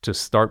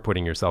start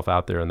putting yourself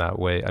out there in that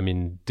way. I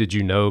mean, did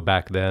you know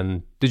back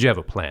then, did you have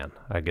a plan,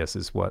 I guess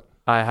is what?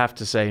 I have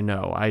to say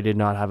no, I did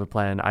not have a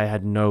plan. I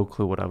had no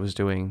clue what I was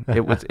doing.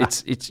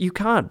 It's you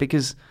can't,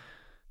 because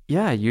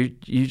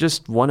you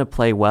just want to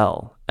play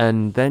well.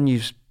 And then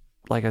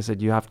like I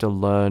said, you have to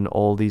learn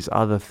all these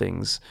other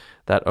things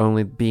that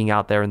only being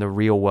out there in the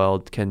real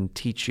world can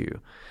teach you.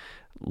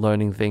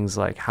 Learning things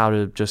like how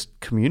to just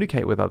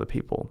communicate with other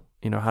people,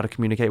 how to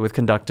communicate with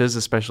conductors,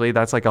 especially.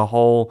 That's like a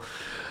whole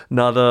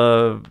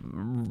nother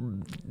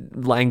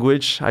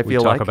language, I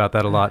feel like. We talk about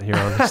that a lot here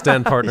on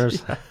Stand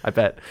Partners. Yeah, I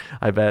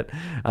bet.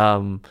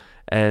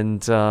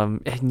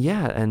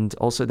 And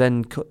also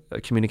then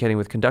communicating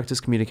with conductors,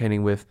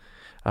 communicating with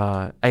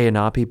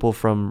A&R people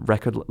from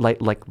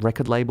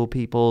record label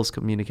peoples,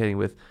 communicating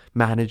with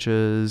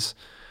managers,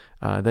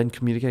 then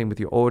communicating with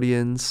your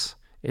audience.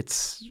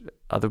 It's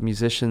other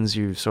musicians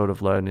you sort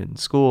of learn in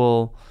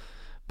school,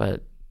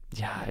 but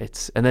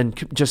and then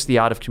just the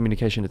art of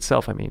communication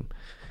itself. I mean,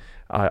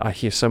 I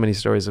hear so many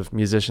stories of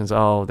musicians.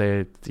 Oh,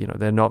 they're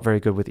not very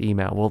good with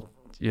email.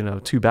 Well,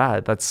 too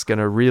bad. That's going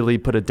to really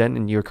put a dent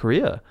in your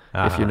career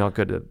if you're not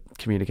good at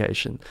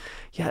communication.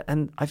 Yeah,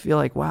 and I feel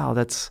like, wow,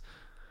 that's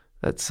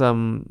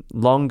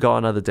long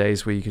gone are the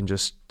days where you can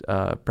just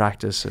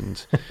practice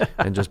and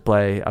just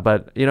play.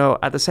 But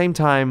at the same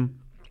time,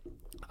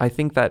 I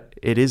think that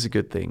it is a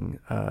good thing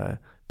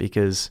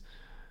because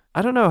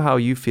I don't know how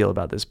you feel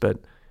about this, but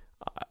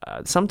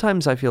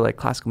sometimes I feel like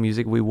classical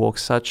music, we walk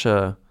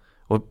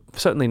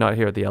certainly not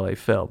here at the LA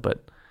Phil,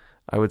 but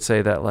I would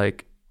say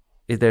that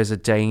there's a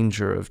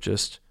danger of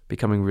just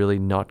becoming really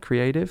not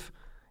creative,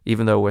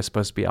 even though we're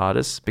supposed to be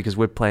artists, because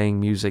we're playing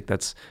music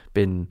that's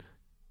been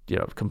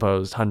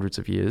composed hundreds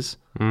of years.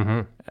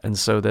 Mm-hmm. And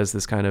so there's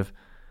this kind of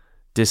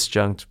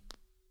disjunct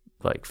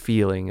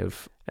feeling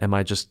of, am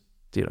I just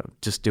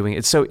doing it?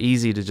 It's so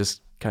easy to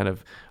just kind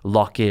of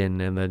lock in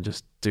and then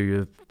just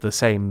do the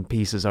same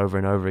pieces over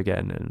and over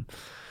again,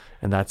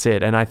 and that's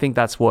it. And I think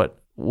that's what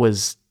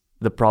was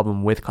the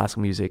problem with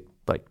classical music,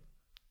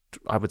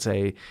 I would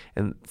say,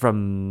 and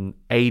from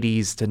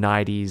 80s to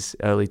 90s,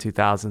 early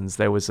 2000s,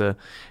 there was I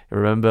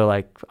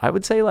remember I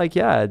would say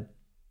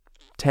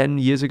 10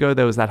 years ago,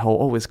 there was that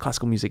whole, is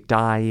classical music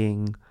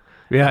dying?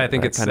 Yeah, I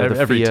think it's kind of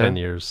the every fear. 10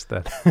 years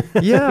that.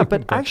 Yeah,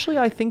 but actually,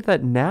 I think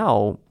that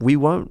now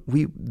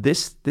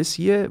this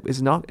year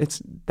is not.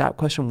 It's that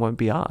question won't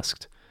be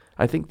asked.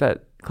 I think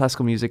that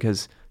classical music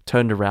has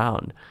turned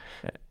around,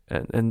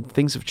 and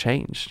things have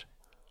changed.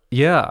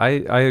 Yeah,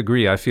 I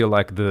agree. I feel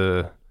like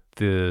the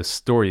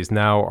stories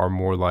now are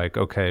more like,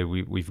 okay,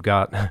 we've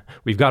got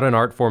an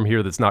art form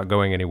here that's not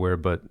going anywhere,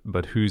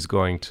 but who's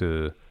going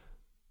to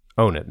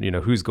own it?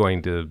 Who's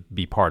going to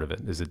be part of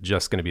it? Is it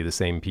just going to be the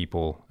same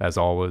people as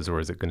always, or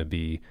is it going to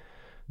be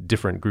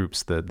different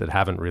groups that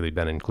haven't really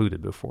been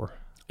included before?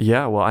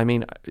 Yeah, well, I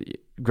mean,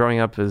 growing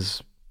up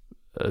as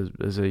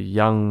a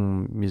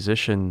young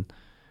musician,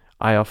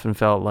 I often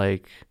felt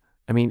like,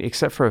 I mean,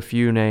 except for a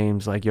few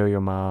names like Yo-Yo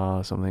Ma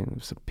or something,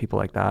 some people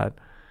like that,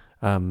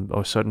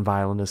 or certain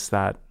violinists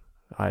that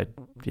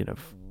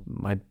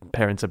my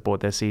parents had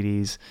bought their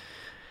CDs,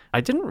 I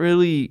didn't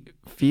really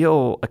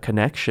feel a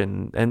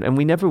connection. And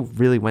we never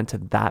really went to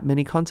that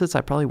many concerts.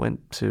 I probably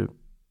went to,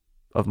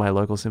 of my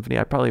local symphony,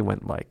 I probably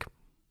went like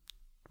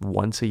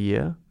once a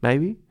year,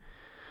 maybe.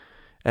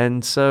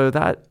 And so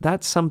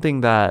that's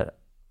something that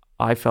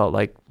I felt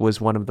like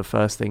was one of the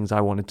first things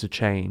I wanted to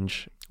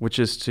change, which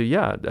is to,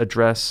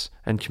 address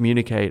and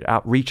communicate,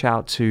 reach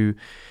out to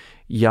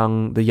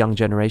the young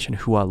generation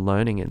who are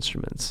learning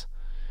instruments.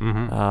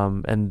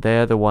 Mm-hmm. And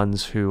they're the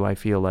ones who I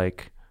feel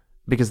like,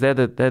 because they're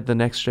the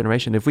next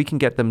generation. If we can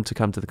get them to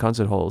come to the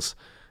concert halls,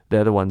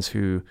 they're the ones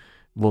who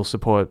will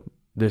support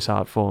this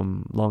art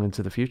form long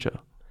into the future.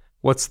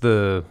 What's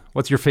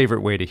your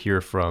favorite way to hear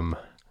from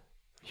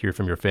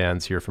your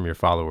fans, hear from your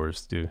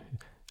followers?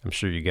 I'm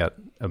sure you get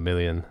a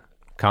million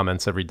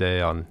comments every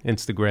day on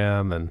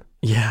Instagram and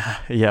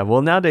yeah.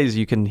 Well, nowadays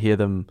you can hear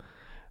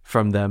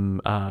from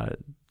them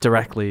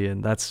directly,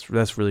 and that's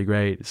really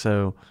great.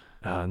 So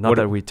not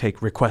that we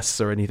take requests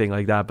or anything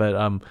like that,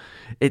 but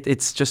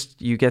it's just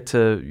you get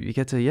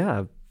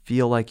to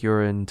feel like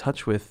you're in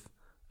touch with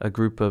a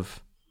group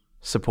of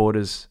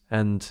supporters,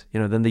 and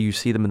then you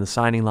see them in the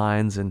signing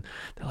lines, and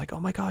they're like, oh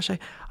my gosh,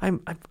 I'm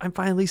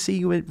finally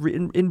seeing you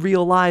in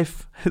real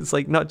life. It's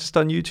like not just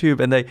on YouTube,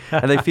 and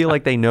they feel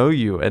like they know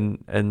you,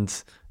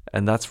 and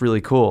that's really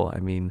cool. I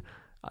mean,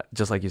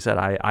 just like you said,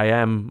 I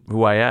am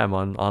who I am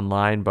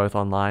online, both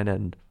online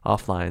and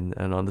offline,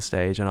 and on the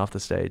stage and off the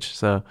stage.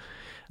 So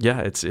yeah,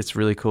 it's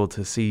really cool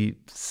to see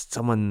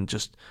someone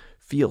just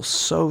feel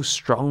so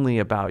strongly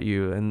about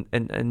you,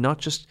 and not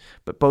just,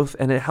 but both,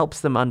 and it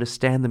helps them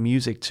understand the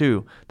music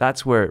too.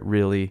 That's where it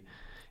really,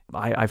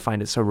 I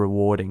find it so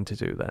rewarding to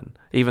do then,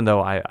 even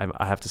though I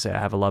have to say I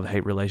have a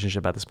love-hate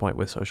relationship at this point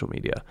with social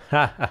media.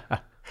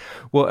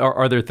 Well,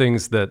 are there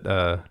things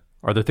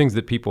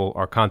that people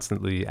are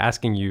constantly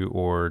asking you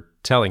or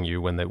telling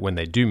you when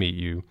they do meet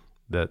you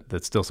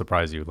that still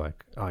surprise you?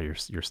 Like, oh, you're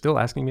still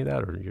asking me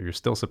that, or you're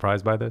still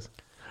surprised by this?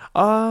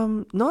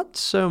 Not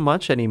so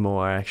much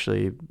anymore,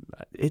 actually.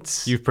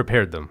 You've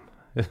prepared them.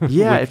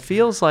 Yeah, it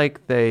feels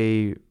like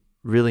they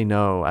really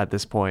know at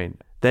this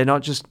point. They're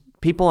not just,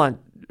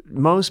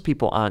 most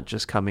people aren't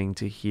just coming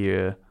to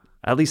hear,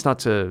 at least not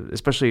to,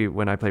 especially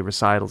when I play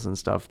recitals and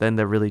stuff, then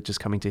they're really just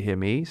coming to hear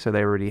me. So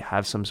they already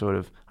have some sort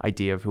of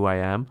idea of who I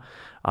am.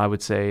 I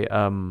would say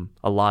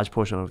a large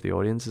portion of the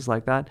audience is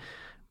like that.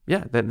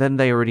 Yeah, then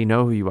they already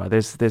know who you are.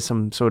 There's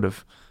some sort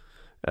of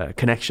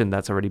connection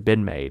that's already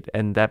been made,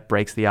 and that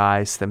breaks the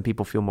ice. Then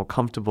people feel more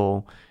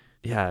comfortable,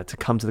 to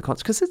come to the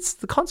concert, because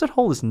the concert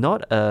hall is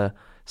not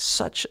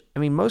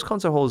most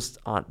concert halls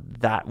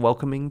aren't that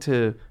welcoming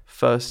to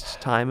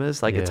first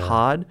timers. Like, it's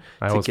hard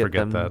to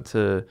get them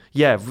to.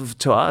 Yeah,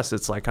 to us,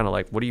 it's like kind of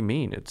like, what do you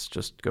mean? It's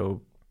just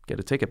go get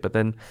a ticket. But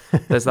then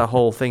there's that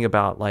whole thing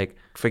about, like,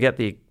 forget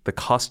the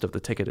cost of the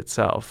ticket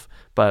itself,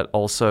 but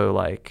also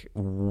like,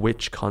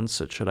 which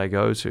concert should I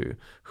go to?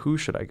 Who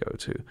should I go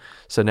to?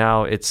 So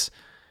now it's,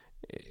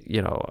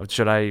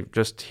 should I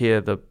just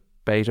hear the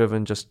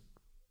Beethoven just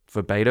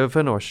for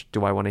Beethoven, or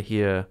do I want to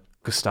hear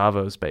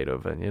Gustavo's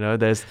Beethoven?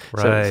 There's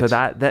right. so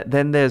that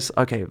then there's,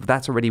 okay,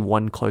 that's already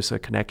one closer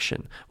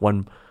connection,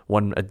 one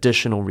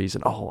additional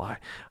reason. Oh, I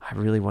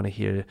really want to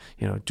hear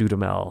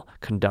Dudamel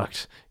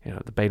conduct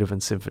the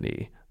Beethoven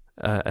Symphony,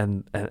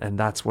 and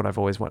that's what I've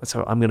always wanted.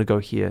 So I'm going to go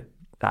hear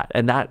that,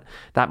 and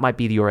that might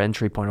be your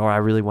entry point. Or I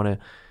really want to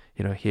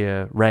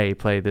hear Ray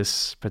play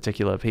this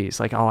particular piece.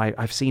 Like, oh,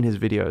 I've seen his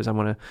videos. I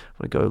want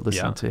to go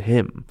listen to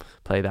him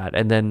play that.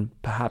 And then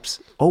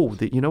perhaps,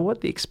 the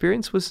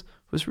experience was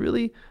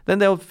really, then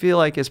they'll feel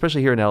like,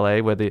 especially here in LA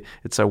where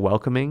it's so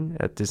welcoming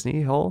at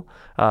Disney Hall,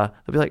 they'll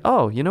be like,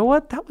 oh, you know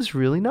what? That was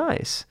really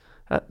nice.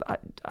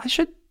 I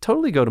should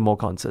totally go to more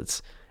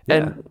concerts.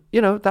 Yeah.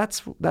 And,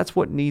 that's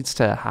what needs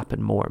to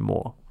happen more and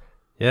more.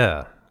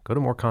 Yeah. Go to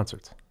more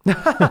concerts.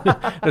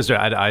 That's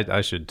right. I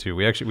should too.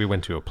 We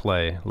went to a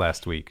play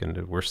last week,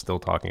 and we're still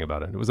talking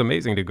about it. It was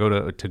amazing to go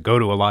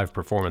to a live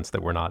performance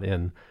that we're not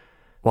in.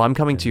 Well, I'm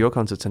coming to your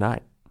concert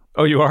tonight.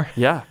 Oh, you are?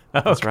 Yeah,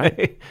 that's okay.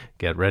 right.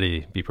 Get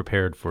ready. Be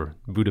prepared for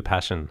Buddha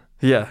Passion.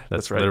 Yeah,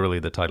 that's right. Literally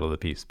the title of the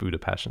piece, Buddha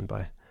Passion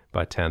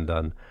by Tan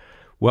Dun.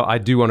 Well, I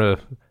do want to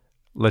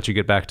let you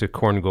get back to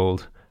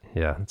Korngold.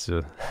 Yeah, it's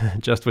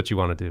just what you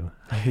want to do.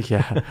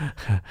 Yeah.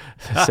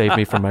 Save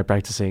me from my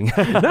practicing.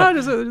 No,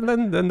 just,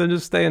 then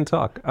just stay and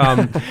talk.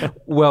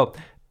 Well,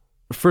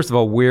 first of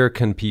all, where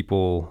can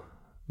people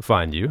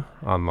find you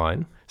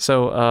online?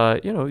 So,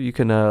 you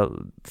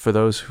can, for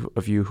those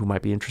of you who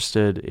might be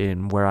interested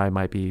in where I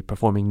might be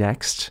performing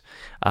next,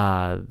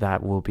 that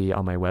will be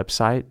on my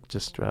website,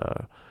 just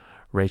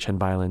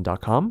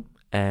raychenviolin.com.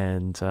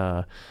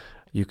 And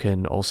you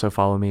can also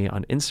follow me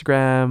on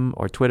Instagram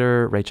or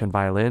Twitter,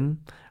 raychenviolin.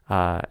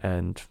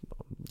 And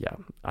yeah,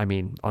 I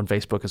mean, on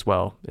Facebook as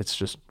well. It's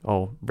just,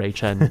 Ray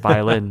Chen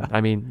Violin.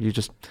 I mean, you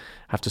just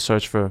have to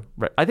search for,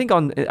 I think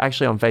on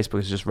Facebook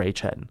it's just Ray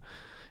Chen.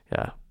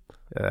 Yeah.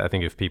 I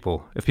think if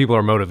people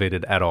are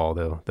motivated at all,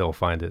 they'll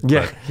find it.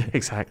 Yeah,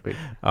 exactly.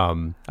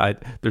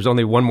 There's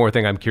only one more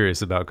thing I'm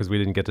curious about, because we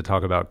didn't get to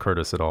talk about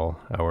Curtis at all,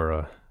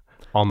 our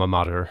alma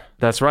mater.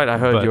 That's right. I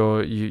heard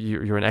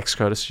you're an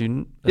ex-Curtis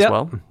student as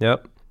well.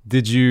 Yep.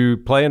 Did you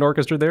play an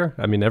orchestra there?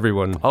 I mean,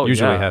 everyone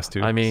usually has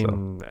to. I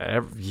mean,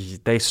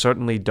 they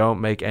certainly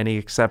don't make any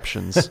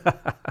exceptions.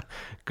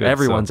 Good,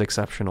 Everyone's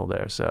exceptional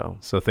there. So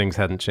things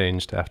hadn't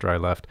changed after I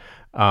left.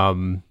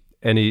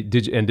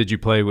 Did you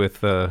play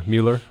with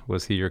Mueller?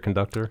 Was he your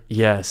conductor?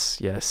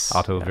 Yes.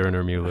 Otto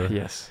Werner Mueller.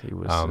 Yes, he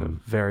was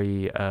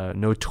very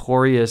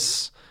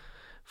notorious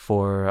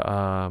for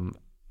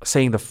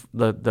saying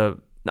the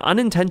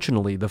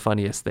unintentionally the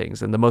funniest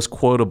things and the most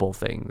quotable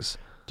things.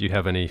 Do you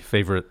have any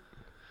favorite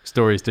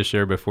stories to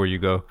share before you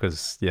go?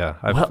 Because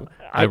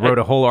I wrote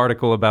a whole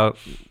article about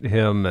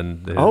him.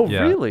 And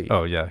really?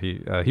 Oh yeah,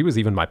 he was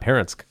even my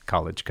parents'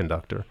 college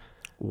conductor.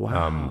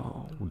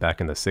 Wow.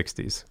 Back in the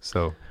 60s.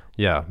 So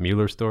yeah,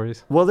 Mueller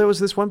stories. Well, there was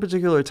this one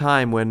particular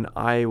time when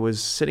I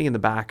was sitting in the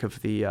back of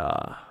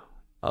the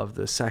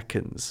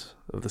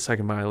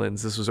second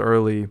violins. This was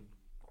early,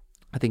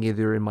 I think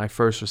either in my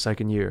first or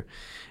second year.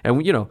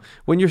 And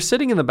when you're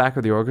sitting in the back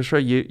of the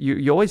orchestra,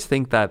 you always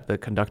think that the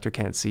conductor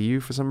can't see you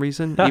for some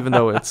reason, even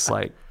though it's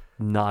like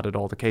not at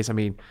all the case. I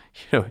mean,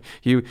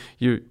 you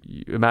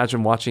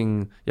imagine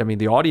watching, I mean,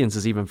 the audience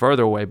is even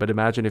further away, but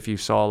imagine if you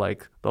saw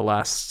like The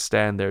Last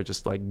Stand there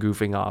just like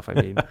goofing off. I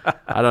mean,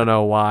 I don't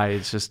know why.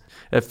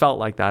 It felt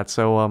like that.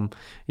 So,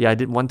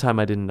 one time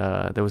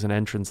there was an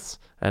entrance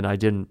and I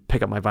didn't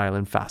pick up my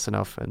violin fast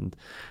enough, and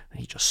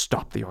he just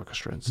stopped the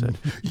orchestra and said,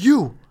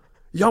 "You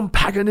young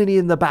Paganini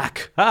in the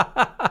back."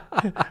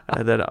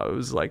 And then I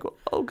was like,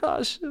 oh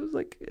gosh. It was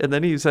like, and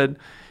then he said,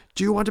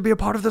 "Do you want to be a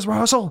part of this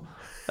rehearsal?"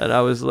 And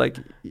I was like,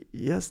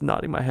 yes,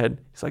 nodding my head.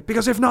 He's like,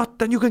 "Because if not,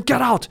 then you can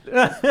get out."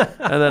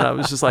 And then I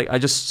was just like, I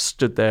just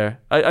stood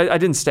there. I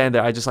didn't stand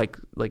there. I just like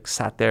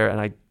sat there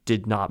and I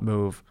did not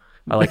move.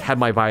 I like had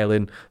my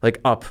violin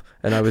like up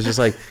and I was just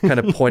like kind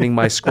of pointing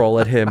my scroll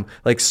at him,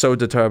 like so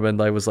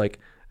determined. I was like,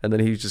 and then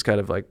he just kind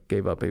of like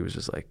gave up. He was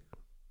just like,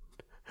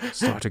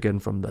 "Start again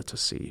from letter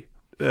C."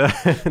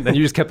 Then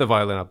you just kept the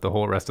violin up the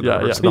whole rest of the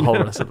rehearsal. The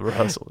whole rest of the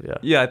rehearsal.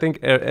 Yeah, I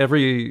think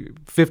every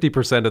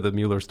 50% of the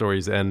Mueller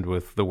stories end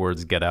with the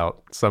words "get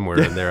out"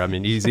 somewhere in there. I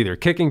mean, he's either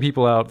kicking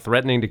people out,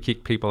 threatening to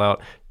kick people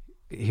out.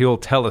 He'll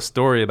tell a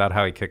story about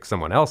how he kicked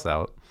someone else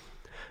out.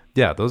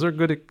 Yeah, those are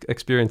good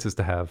experiences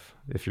to have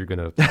if you're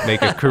going to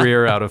make a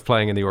career out of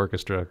playing in the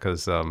orchestra,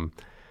 because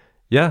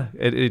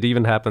it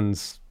even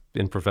happens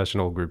in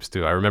professional groups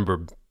too. I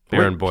remember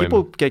Barenboim.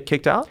 People get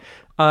kicked out?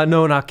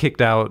 No, not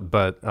kicked out,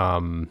 but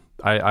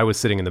I was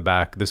sitting in the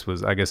back. This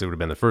was, I guess it would have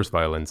been the first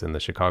violins in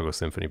the Chicago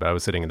Symphony, but I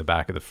was sitting in the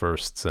back of the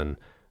firsts, and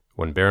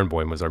when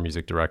Barenboim was our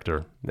music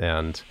director,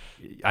 and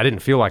I didn't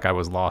feel like I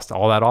was lost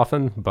all that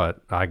often,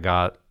 but I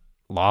got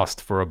lost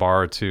for a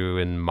bar or two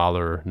in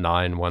Mahler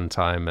 9 one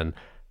time, and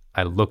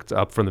I looked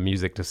up from the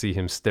music to see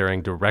him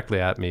staring directly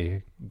at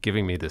me,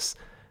 giving me this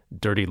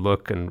dirty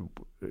look and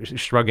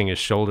shrugging his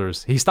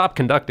shoulders. He stopped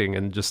conducting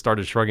and just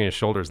started shrugging his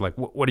shoulders like,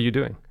 "What are you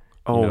doing?"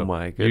 Oh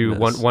my goodness. You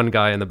one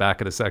guy in the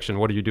back of the section,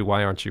 "What do you do?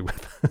 Why aren't you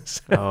with us?"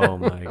 Oh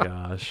my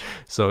gosh.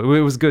 So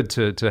it was good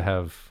to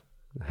have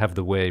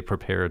the way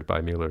prepared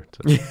by Mueller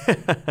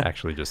to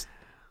actually just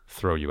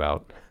throw you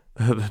out.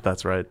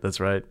 That's right.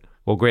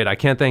 Well, great. I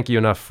can't thank you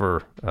enough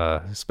for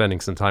spending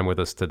some time with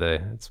us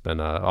today. It's been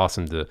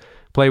awesome to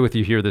play with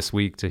you here this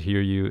week, to hear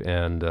you,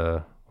 and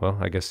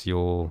I guess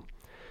you'll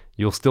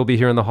still be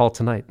here in the hall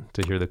tonight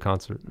to hear the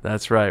concert.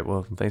 That's right.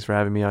 Well, thanks for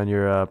having me on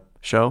your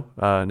show,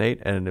 Nate,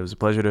 and it was a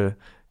pleasure to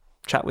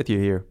chat with you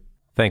here.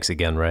 Thanks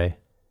again, Ray.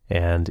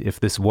 And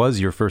if this was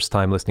your first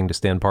time listening to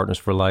Stand Partners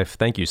for Life,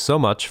 thank you so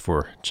much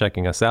for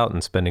checking us out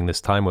and spending this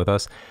time with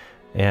us.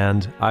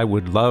 And I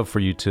would love for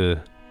you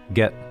to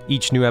get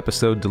each new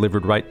episode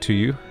delivered right to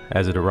you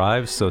as it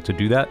arrives. So to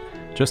do that,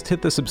 just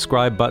hit the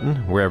subscribe button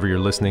wherever you're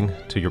listening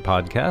to your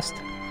podcast.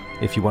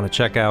 If you want to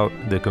check out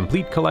the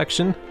complete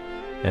collection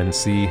and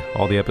see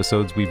all the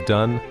episodes we've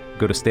done,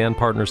 go to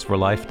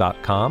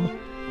standpartnersforlife.com,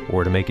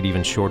 or to make it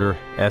even shorter,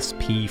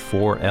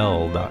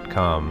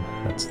 sp4l.com.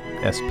 That's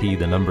sp,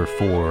 the number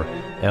 4,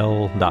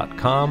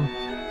 l.com,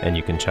 and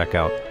you can check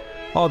out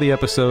all the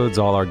episodes,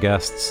 all our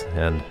guests,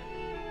 and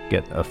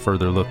get a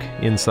further look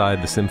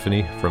inside the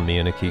symphony from me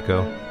and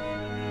Akiko.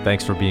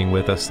 Thanks for being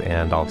with us,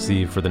 and I'll see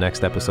you for the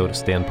next episode of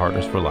Stand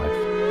Partners for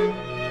Life.